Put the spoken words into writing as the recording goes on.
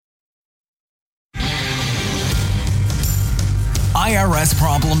IRS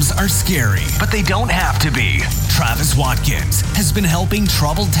problems are scary, but they don't have to be. Travis Watkins has been helping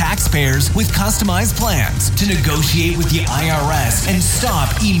troubled taxpayers with customized plans to negotiate with the IRS and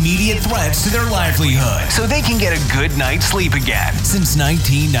stop immediate threats to their livelihood so they can get a good night's sleep again since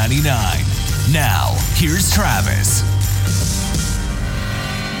 1999. Now, here's Travis.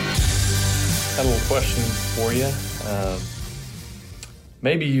 Got a little question for you.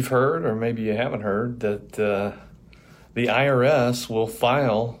 Maybe you've heard, or maybe you haven't heard, that the IRS will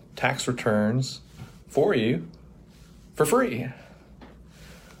file tax returns for you for free.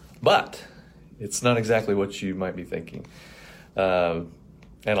 But it's not exactly what you might be thinking. And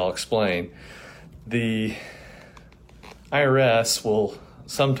I'll explain. The IRS will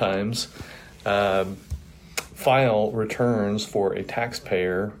sometimes file returns for a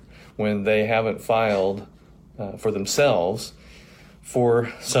taxpayer when they haven't filed for themselves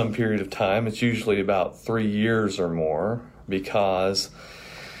for some period of time. It's usually about 3 years or more, because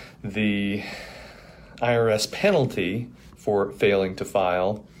the IRS penalty for failing to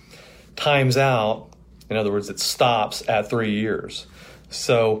file times out. In other words, it stops at 3 years.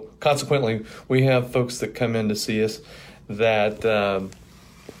 So consequently, we have folks that come in to see us that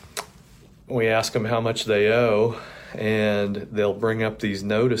we ask them how much they owe, and they'll bring up these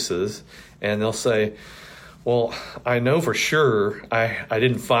notices and they'll say, well, I know for sure I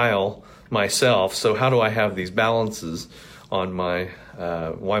didn't file myself, so how do I have these balances on my,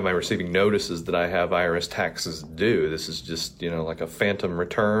 why am I receiving notices that I have IRS taxes due? This is just, like a phantom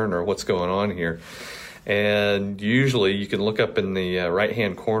return, or what's going on here? And usually you can look up in the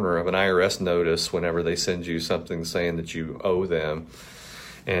right-hand corner of an IRS notice whenever they send you something saying that you owe them,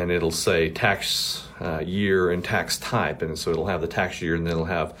 and it'll say tax year and tax type, and so it'll have the tax year, and then it'll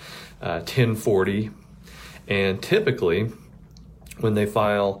have 1040. And typically, when they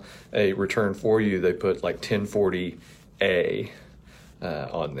file a return for you, they put like 1040A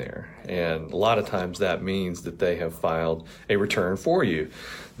on there. And a lot of times that means that they have filed a return for you.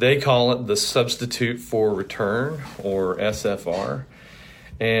 They call it the substitute for return, or SFR.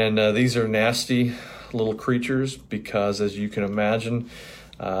 And these are nasty little creatures, because as you can imagine,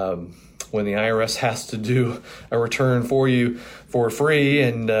 when the IRS has to do a return for you for free,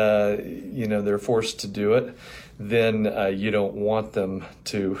 and they're forced to do it, then you don't want them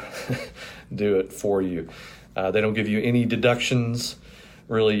to do it for you. They don't give you any deductions,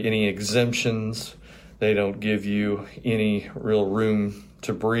 really any exemptions. They don't give you any real room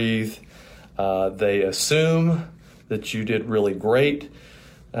to breathe. They assume that you did really great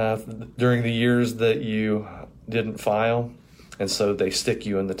during the years that you didn't file, and so they stick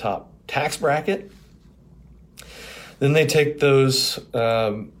you in the top tax bracket. Then they take those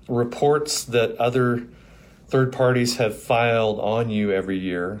reports that other third parties have filed on you every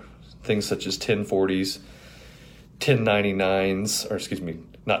year, things such as 1040s, 1099s, or excuse me,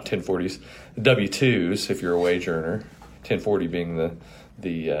 not 1040s, W-2s if you're a wage earner, 1040 being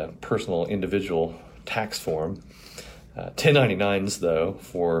the personal individual tax form. 1099s, though,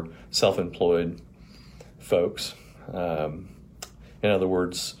 for self-employed folks. In other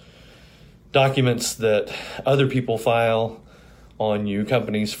words, documents that other people file on you,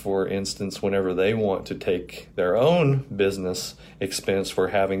 companies, for instance, whenever they want to take their own business expense for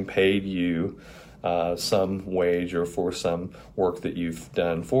having paid you some wage or for some work that you've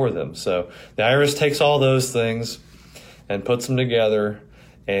done for them. So the IRS takes all those things and puts them together,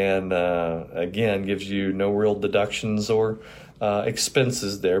 and again, gives you no real deductions or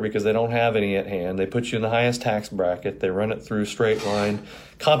expenses there, because they don't have any at hand. They put you in the highest tax bracket. They run it through straight line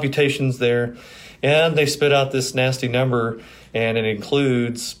computations there, and they spit out this nasty number, and it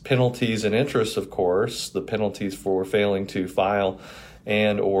includes penalties and interest, of course. The penalties for failing to file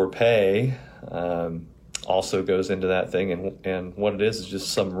and or pay also goes into that thing, and what it is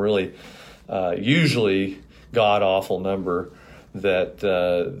just some really usually god-awful number that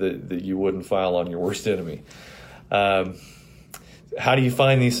you wouldn't file on your worst enemy. How do you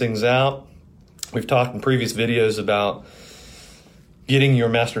find these things out? We've talked in previous videos about getting your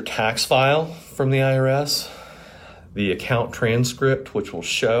master tax file from the IRS, the account transcript, which will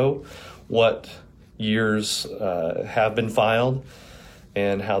show what years have been filed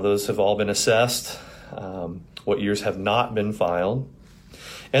and how those have all been assessed, what years have not been filed.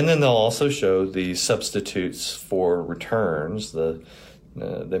 And then they'll also show the substitutes for returns. They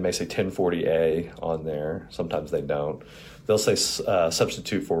may say 1040A on there. Sometimes they don't. They'll say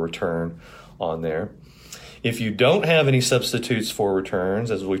substitute for return on there. If you don't have any substitutes for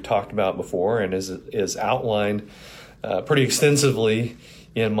returns, as we've talked about before and is outlined pretty extensively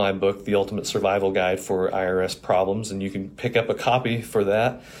in my book, The Ultimate Survival Guide for IRS Problems, and you can pick up a copy for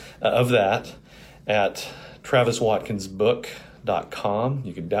that of that at traviswatkinsbook.com. IRS.com.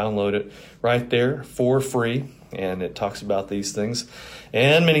 You can download it right there for free, and it talks about these things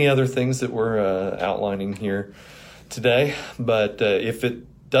and many other things that we're outlining here today. But if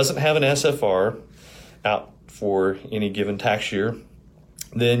it doesn't have an SFR out for any given tax year,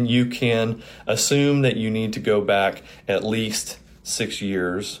 then you can assume that you need to go back at least 6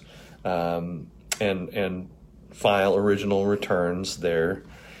 years and file original returns there.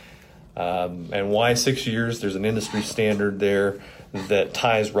 And why 6 years? There's an industry standard there that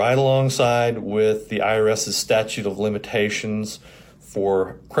ties right alongside with the IRS's statute of limitations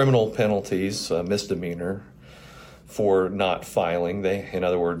for criminal penalties, misdemeanor, for not filing. In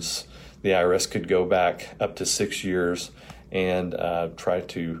other words, the IRS could go back up to 6 years and try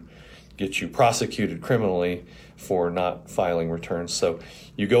to get you prosecuted criminally for not filing returns. So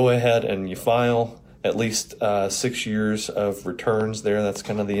you go ahead and you file at least 6 years of returns there. That's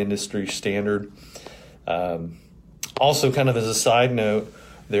kind of the industry standard. Also, kind of as a side note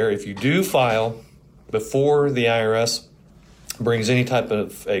there, if you do file before the IRS brings any type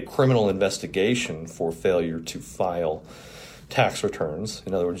of a criminal investigation for failure to file tax returns,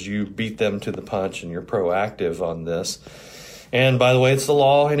 in other words, you beat them to the punch and you're proactive on this. And by the way, it's the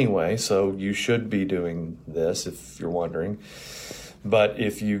law anyway, so you should be doing this if you're wondering. But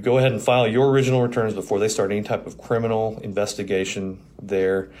if you go ahead and file your original returns before they start any type of criminal investigation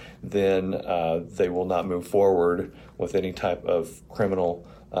there, then they will not move forward with any type of criminal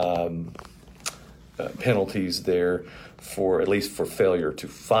penalties there, for at least for failure to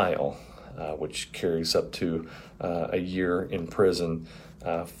file, which carries up to a year in prison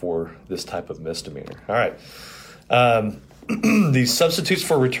for this type of misdemeanor. All right. These substitutes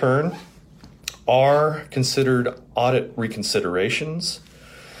for return are considered audit reconsiderations.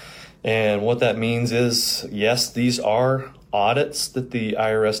 And what that means is, yes, these are audits that the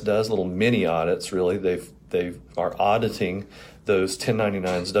IRS does, little mini audits, really. They are auditing those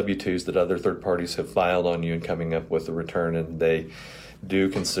 1099s, W-2s that other third parties have filed on you and coming up with a return, and they do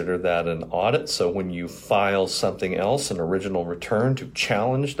consider that an audit. So when you file something else, an original return, to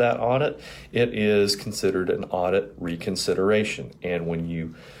challenge that audit, it is considered an audit reconsideration. And when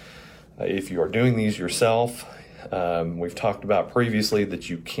you, if you are doing these yourself, we've talked about previously that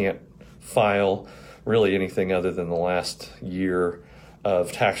you can't file really anything other than the last year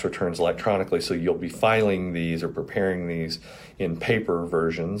of tax returns electronically. So you'll be filing these or preparing these in paper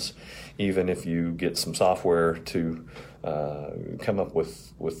versions, even if you get some software to come up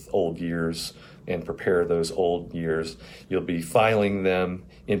with old years and prepare those old years. You'll be filing them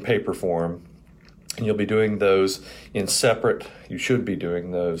in paper form, and you'll be doing those in separate, you should be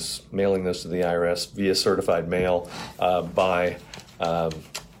doing those, mailing those to the IRS via certified mail by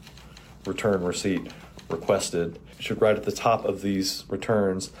return receipt requested. You should write at the top of these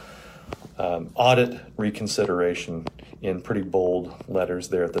returns, audit reconsideration, in pretty bold letters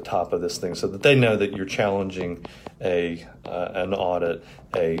there at the top of this thing, so that they know that you're challenging an audit,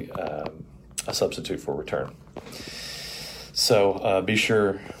 a substitute for return. So be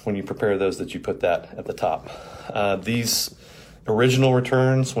sure when you prepare those that you put that at the top. These original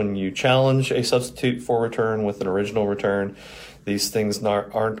returns, when you challenge a substitute for return with an original return, these things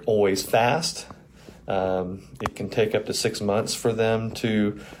aren't always fast. It can take up to 6 months for them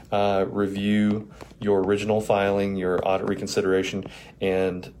to review your original filing, your audit reconsideration,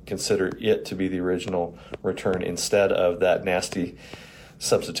 and consider it to be the original return instead of that nasty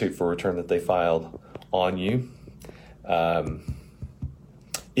substitute for return that they filed on you.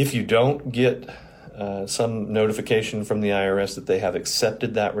 If you don't get some notification from the IRS that they have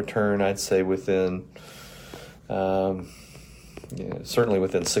accepted that return, I'd say within, certainly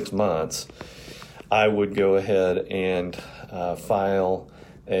within 6 months, I would go ahead and file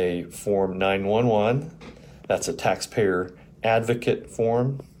a Form 911. That's a taxpayer advocate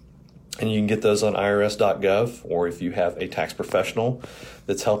form. And you can get those on IRS.gov, or if you have a tax professional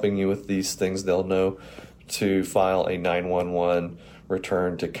that's helping you with these things, they'll know to file a 911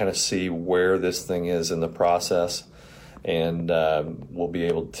 return to kind of see where this thing is in the process. And we'll be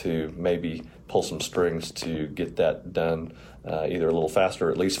able to maybe pull some strings to get that done either a little faster,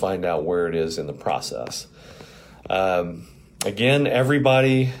 or at least find out where it is in the process. Again,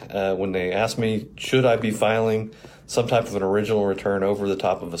 everybody, when they ask me, should I be filing some type of an original return over the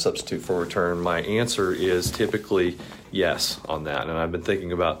top of a substitute for return, my answer is typically yes on that. And I've been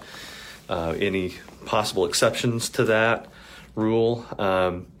thinking about any possible exceptions to that rule.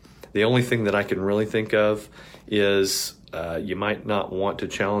 The only thing that I can really think of is you might not want to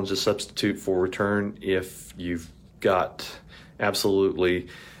challenge a substitute for return if you've got absolutely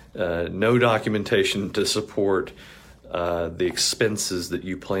no documentation to support the expenses that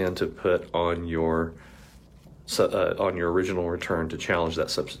you plan to put on your on your original return to challenge that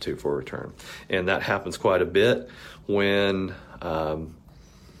substitute for return. And that happens quite a bit when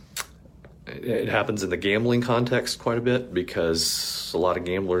it happens in the gambling context quite a bit, because a lot of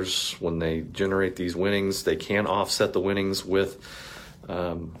gamblers, when they generate these winnings, they can offset the winnings with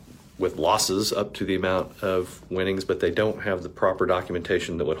losses up to the amount of winnings, but they don't have the proper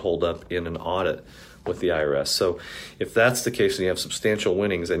documentation that would hold up in an audit with the IRS. So if that's the case and you have substantial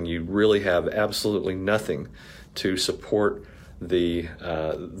winnings and you really have absolutely nothing to support the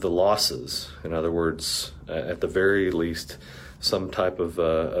losses, in other words, at the very least, some type of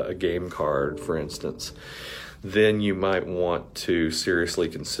a game card, for instance, then you might want to seriously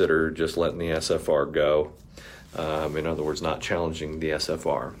consider just letting the SFR go. In other words, not challenging the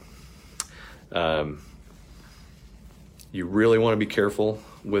SFR. You really want to be careful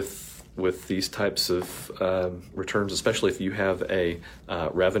with these types of returns, especially if you have a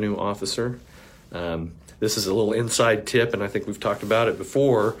revenue officer. This is a little inside tip, and I think we've talked about it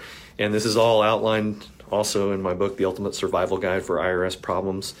before, and this is all outlined also in my book, The Ultimate Survival Guide for IRS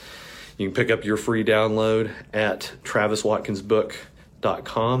Problems. You can pick up your free download at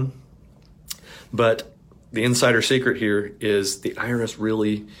traviswatkinsbook.com. But the insider secret here is the IRS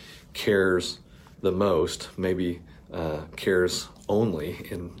really cares the most, maybe cares only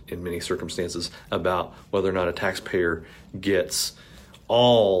in many circumstances, about whether or not a taxpayer gets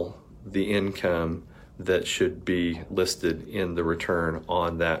all the income that should be listed in the return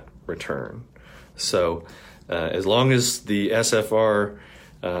on that return. So as long as the SFR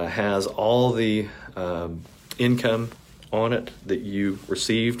has all the income on it that you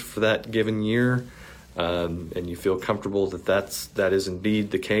received for that given year, and you feel comfortable that is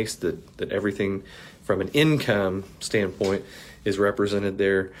indeed the case, that everything from an income standpoint is represented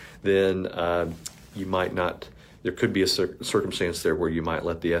there, then you might not, there could be a circumstance there where you might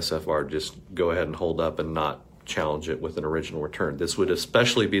let the SFR just go ahead and hold up and not challenge it with an original return. This would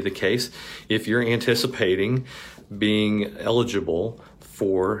especially be the case if you're anticipating being eligible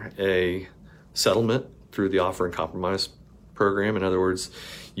for a settlement through the offer and compromise program. In other words,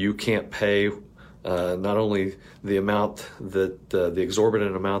 you can't pay not only the amount that the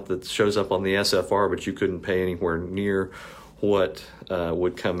exorbitant amount that shows up on the SFR, but you couldn't pay anywhere near what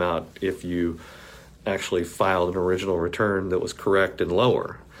would come out if you actually filed an original return that was correct and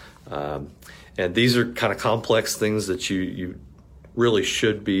lower. And these are kind of complex things that you really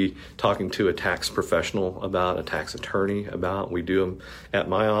should be talking to a tax professional about, a tax attorney about. We do them at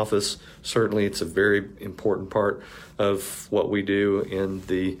my office. Certainly, it's a very important part of what we do in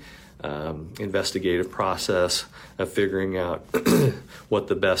the investigative process of figuring out what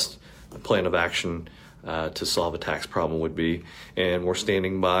the best plan of action to solve a tax problem would be. And we're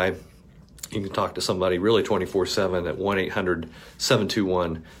standing by. You can talk to somebody really 24/7 at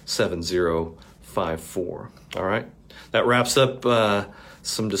 1-800-721-7054. All right. That wraps up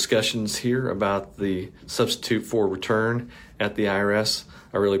some discussions here about the substitute for return at the IRS.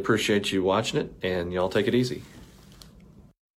 I really appreciate you watching it, and y'all take it easy.